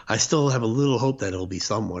 I still have a little hope that it'll be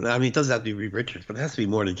someone. I mean, it doesn't have to be Reed Richards, but it has to be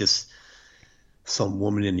more than just some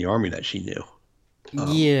woman in the army that she knew.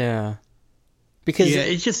 Yeah. Because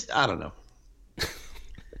it's just, I don't know.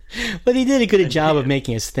 But he did a good job of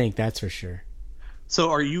making us think, that's for sure.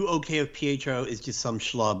 So are you okay if Pietro is just some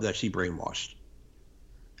schlub that she brainwashed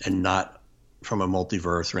and not from a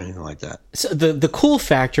multiverse or anything like that? So the cool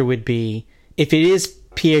factor would be if it is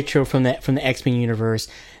Pietro from the X-Men universe,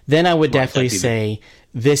 then I would definitely say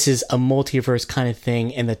this is a multiverse kind of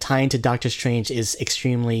thing, and the tie into Doctor Strange is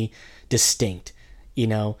extremely distinct, you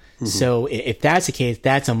know? Mm-hmm. So if that's the case,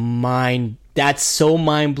 that's so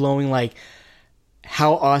mind-blowing. Like,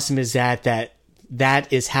 how awesome is that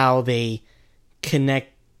is how they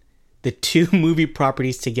connect the two movie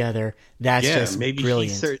properties together. That's just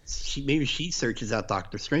brilliant. Maybe she searches out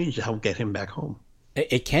Doctor Strange to help get him back home.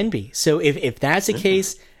 It can be. So if that's the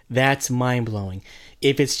case, that's mind-blowing.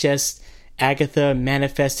 If it's just Agatha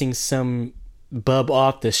manifesting some bub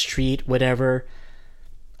off the street, whatever,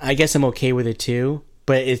 I guess I'm okay with it too.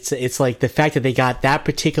 But it's like the fact that they got that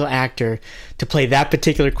particular actor to play that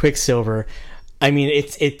particular Quicksilver, I mean,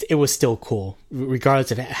 it was still cool,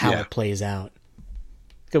 regardless of how it plays out.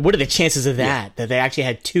 What are the chances of that they actually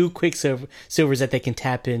had two Quicksilvers that they can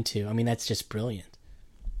tap into? I mean, that's just brilliant.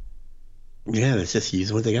 Yeah, let's just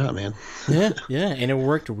use what they got, man. yeah, and it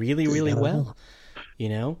worked really, really well. You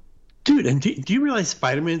know? Dude, and do you realize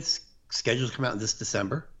Spider-Man's schedule to come out this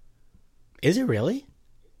December? Is it really?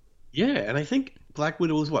 Yeah, and I think Black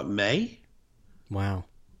Widow was, May? Wow.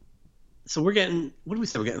 So we're getting, what do we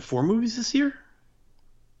say, we're getting 4 movies this year?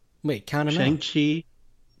 Wait, count them out.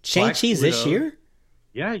 Shang-Chi's this year?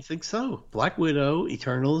 Yeah, I think so. Black Widow,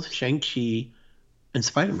 Eternals, Shang-Chi, and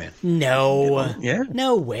Spider-Man. No. Yeah.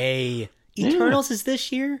 No way. Eternals is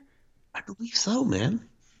this year? I believe so, man.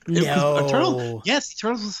 No. Eternals was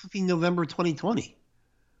supposed to be November 2020.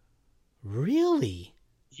 Really?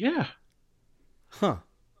 Yeah. Huh.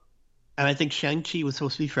 And I think Shang-Chi was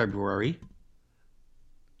supposed to be February.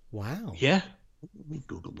 Wow. Yeah. Let me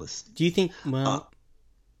Google this. Do you think, while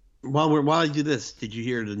I do this, did you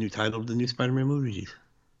hear the new title of the new Spider-Man movie?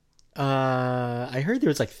 I heard there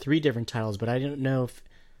was like 3 different titles, but I didn't know if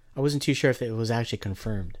I wasn't too sure if it was actually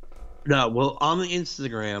confirmed. No, well, on the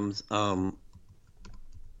Instagrams,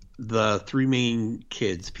 the 3 main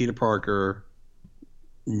kids, Peter Parker,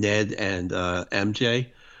 Ned, and MJ,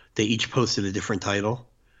 they each posted a different title.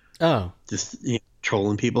 Oh, just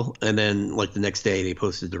trolling people, and then like the next day they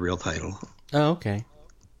posted the real title. Oh, okay.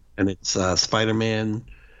 And it's Spider-Man.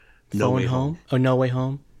 No Way Home. Oh, No Way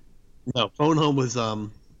Home. No, Phone Home was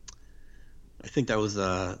I think that was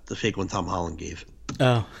the fake one Tom Holland gave.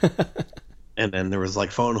 Oh. And then there was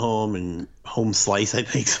like Phone Home and Home Slice, I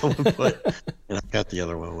think someone put. And I forgot the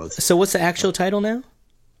other one was. So what's the actual title now?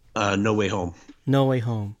 No Way Home. No Way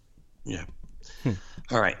Home. Yeah.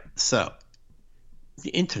 All right. So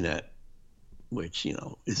the internet, which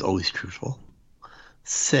is always truthful,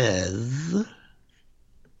 says.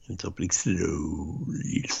 It's opening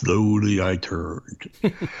slowly. Slowly I turned.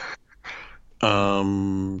 All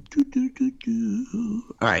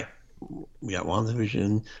right. We got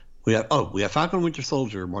WandaVision. We got Falcon Winter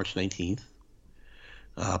Soldier March 19th.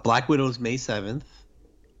 Black Widow's May 7th.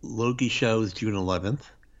 Loki shows June 11th.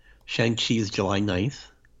 Shang-Chi is July 9th.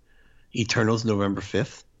 Eternals November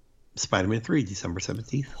 5th. Spider-Man 3 December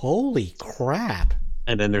 17th. Holy crap.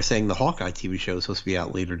 And then they're saying the Hawkeye TV show is supposed to be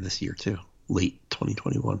out later this year too. Late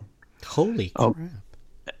 2021. Holy crap.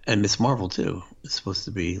 And Miss Marvel too is supposed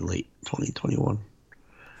to be late 2021.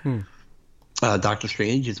 Doctor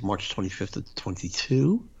Strange is March 25th to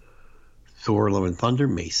 22. Thor: Love and Thunder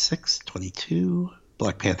May 6th, 22.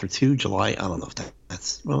 Black Panther 2 July. I don't know if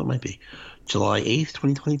that's well, it might be July 8th,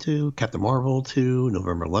 2022. Captain Marvel 2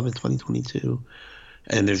 November 11th, 2022.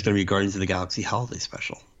 And there's going to be Guardians of the Galaxy holiday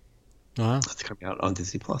special. Wow. That's coming out on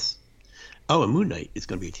Disney Plus. Oh, and Moon Knight is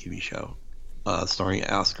going to be a TV show starring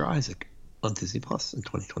Oscar Isaac on Disney Plus in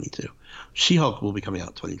 2022. She-Hulk will be coming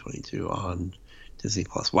out 2022 on Disney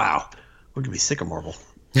Plus. Wow, we're gonna be sick of Marvel.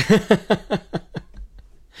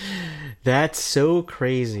 That's so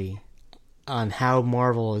crazy on how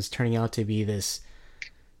Marvel is turning out to be this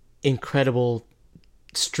incredible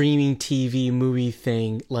streaming TV movie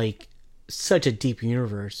thing, like such a deep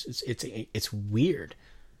universe. It's weird.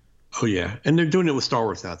 Oh yeah, and they're doing it with Star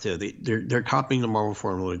Wars now too. They're copying the Marvel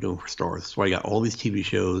formula they're doing for Star Wars. That's why you got all these TV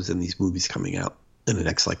shows and these movies coming out in the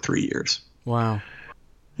next like 3 years. Wow.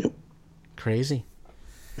 Yep. Crazy.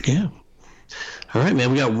 Yeah. All right,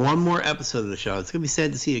 man. We got one more episode of the show. It's gonna be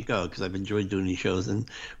sad to see it go because I've enjoyed doing these shows, and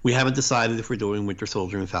we haven't decided if we're doing Winter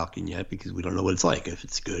Soldier and Falcon yet because we don't know what it's like. If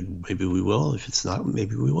it's good, maybe we will. If it's not,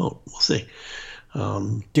 maybe we won't. We'll see.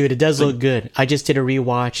 Dude, it does look good. I just did a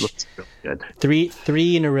rewatch. Looks really good.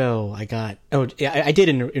 Three in a row. I got. Oh, yeah, I did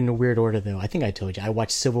in a weird order though. I think I told you. I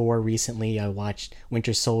watched Civil War recently. I watched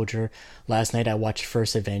Winter Soldier last night. I watched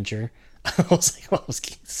First Avenger. I was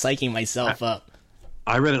psyching myself up.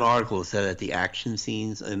 I read an article that said that the action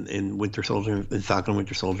scenes in Winter Soldier and Falcon and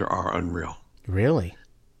Winter Soldier are unreal. Really?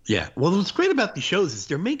 Yeah. Well, what's great about these shows is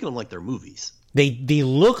they're making them like they're movies. They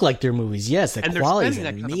look like they're movies. Yes, the quality is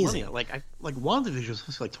amazing. Kind of money. Like WandaVision was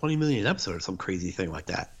supposed to be like $20 million an episode or some crazy thing like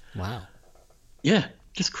that. Wow. Yeah,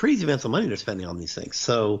 just crazy amounts of money they're spending on these things.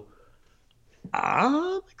 So,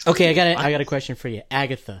 okay, I got a question for you,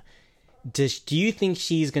 Agatha. Do you think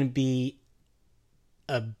she's going to be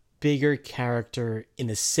a bigger character in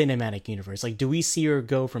the cinematic universe? Like, do we see her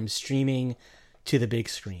go from streaming to the big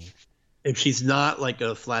screen? If she's not like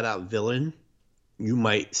a flat out villain, you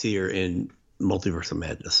might see her in Multiverse of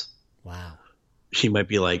Madness. Wow. She might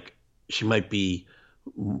be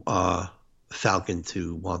Falcon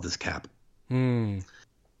to Wanda's Cap.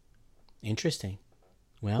 Interesting.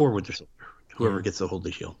 Well, or Winter Soldier. Whoever gets the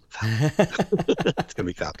Holy Shield. It's gonna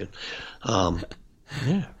be Falcon.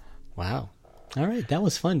 Yeah. Wow. All right, that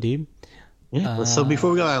was fun, dude. Yeah. So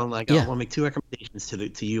before we go out, I want to make two recommendations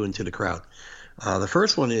to you and to the crowd. The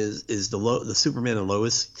first one is the Superman and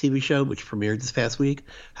Lois TV show, which premiered this past week.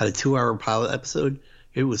 Had a 2-hour pilot episode.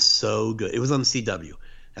 It was so good. It was on the CW,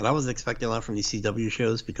 and I wasn't expecting a lot from these CW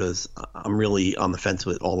shows because I'm really on the fence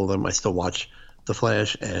with all of them. I still watch The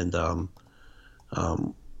Flash and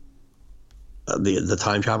the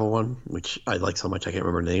time travel one, which I like so much I can't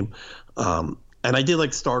remember the name. And I did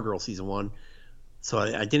like Stargirl season 1. So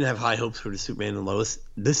I didn't have high hopes for the Superman and Lois.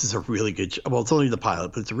 This is a really good well, it's only the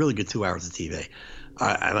pilot, but it's a really good 2 hours of TV.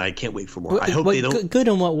 And I can't wait for more. I hope they don't. Good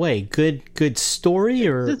in what way? Good story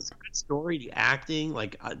or? It's a good story, the acting.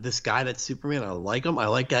 Like this guy that's Superman, I like him. I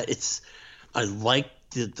like that. I like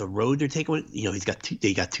the road they're taking with. You know,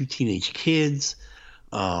 they got two teenage kids.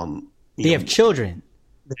 They have children.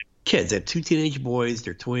 Kids. They have 2 teenage boys.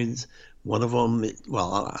 They're twins. One of them,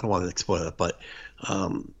 well, I don't want to spoil it, but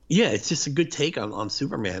yeah, it's just a good take on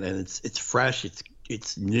Superman, and it's fresh,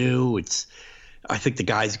 it's new, I think the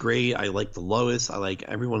guy's great. I like the Lois. I like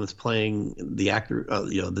everyone that's playing the actor,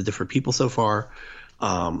 the different people so far.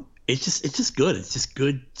 It's just good. It's just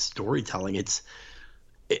good storytelling.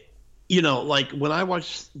 Like when I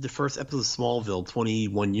watched the first episode of Smallville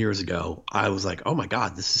 21 years ago, I was like, oh my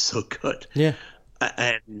God, this is so good. Yeah.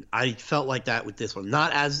 And I felt like that with this one.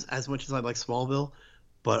 Not as much as I like Smallville,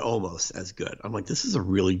 but almost as good. I'm like, this is a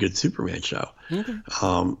really good Superman show. Okay.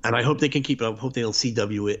 And I hope they can keep it up. Hope they don't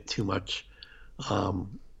CW it too much.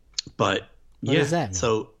 But what does that mean?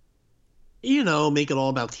 So, make it all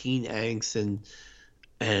about teen angst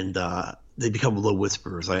and they become little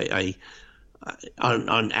whisperers.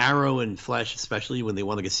 On Arrow and Flash, especially when they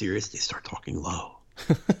want to get serious, they start talking low.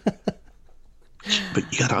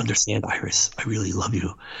 But you got to understand, Iris, I really love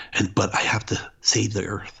you, but I have to save the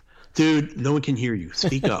Earth. Dude, no one can hear you.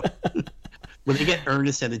 Speak up. When they get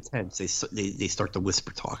earnest and intense, they start to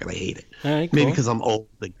whisper talk, and I hate it. All right, cool. Maybe because I'm old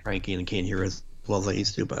and cranky and can't hear as well as I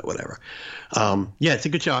used to, but whatever. Yeah, it's a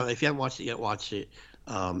good show. If you haven't watched it yet, watch it.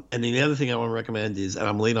 And then the other thing I want to recommend is, and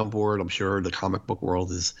I'm late on board, I'm sure the comic book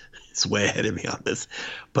world is way ahead of me on this,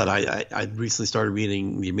 but I recently started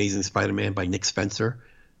reading The Amazing Spider-Man by Nick Spencer.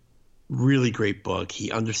 Really great book.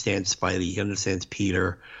 He understands Spidey. He understands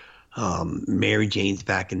Peter. Mary Jane's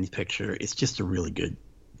back in the picture. It's just a really good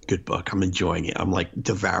book. I'm enjoying it. I'm like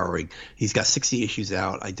devouring. He's got 60 issues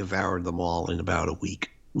out. I devoured them all in about a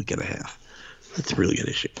week and a half. It's a really good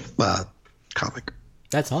issue. Comic.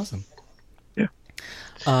 That's awesome. Yeah.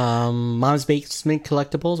 Mom's Basement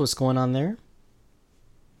Collectibles, what's going on there?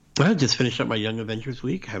 I just finished up my Young Avengers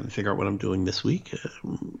week. I haven't figured out what I'm doing this week.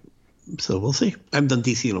 So we'll see. I haven't done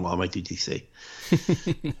DC in a while. I might do DC.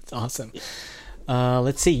 That's awesome.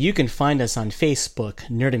 Let's see. You can find us on Facebook,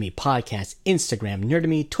 Nerdemy Podcast, Instagram,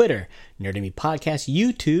 Nerdemy, Twitter, Nerdemy Podcast,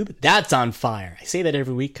 YouTube. That's on fire. I say that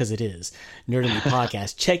every week because it is. Nerdemy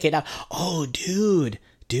Podcast. Check it out. Oh, dude,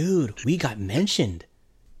 we got mentioned.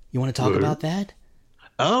 You want to talk about that?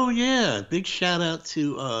 Oh, yeah. Big shout out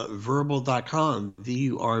to Verbal.com,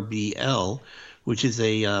 VURBL, which is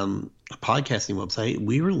a podcasting website.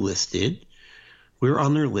 We were listed. We were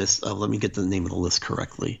on their list of, let me get the name of the list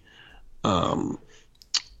correctly. Well,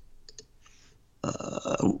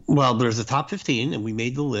 there's a top 15, and we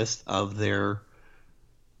made the list of their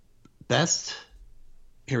best.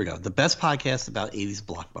 Here we go. The best podcast about 80s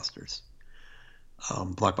blockbusters,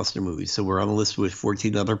 blockbuster movies. So we're on a list with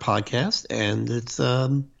 14 other podcasts, and it's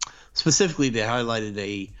specifically they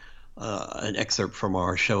highlighted an excerpt from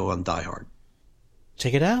our show on Die Hard.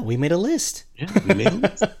 Check it out. We made a list. Yeah, we made a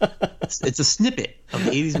list. It's a snippet of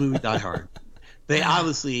the 80s movie Die Hard. They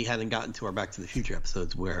obviously hadn't gotten to our Back to the Future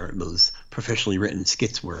episodes where those professionally written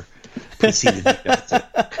skits were preceded.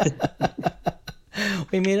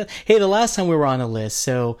 We made it. Hey, the last time we were on a list,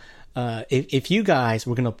 so if you guys,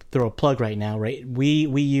 we're going to throw a plug right now, right? We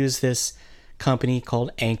use this company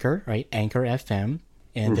called Anchor, right? Anchor FM,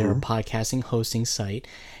 and they're a podcasting hosting site.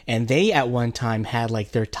 And they at one time had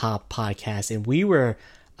like their top podcast, and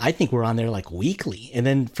I think we're on there like weekly. And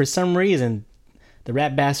then for some reason, the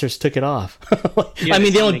rat bastards took it off. Yeah, I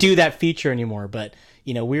mean, they don't do that feature anymore, but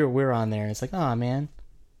you know, we're on there. It's like, oh man,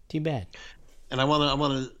 too bad. And I want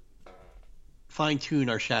to fine tune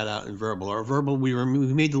our shout out in Verbal. Our Verbal, we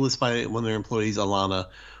made the list by one of their employees, Alana,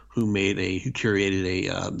 who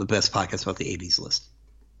curated the best podcast about the 80s list.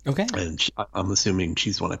 Okay. And I'm assuming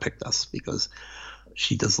she's the one that picked us because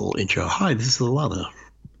she does a little intro. Hi, this is Alana.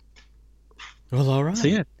 Well, all right. So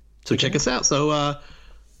yeah, so check us out. So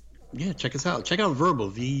yeah, check us out. Check out Verbal,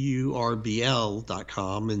 VURBL.com,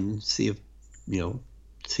 and see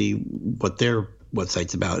what their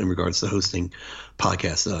website's about in regards to hosting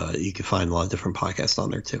podcasts. You can find a lot of different podcasts on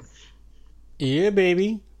there too. Yeah,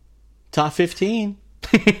 baby. Top 15.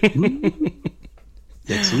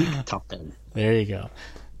 Next week, top 10. There you go.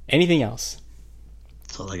 Anything else?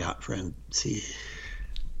 That's all I got, friend. See,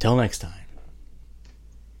 Till next time.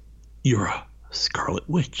 you're a Scarlet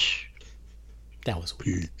Witch. That was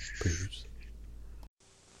weird. Peace.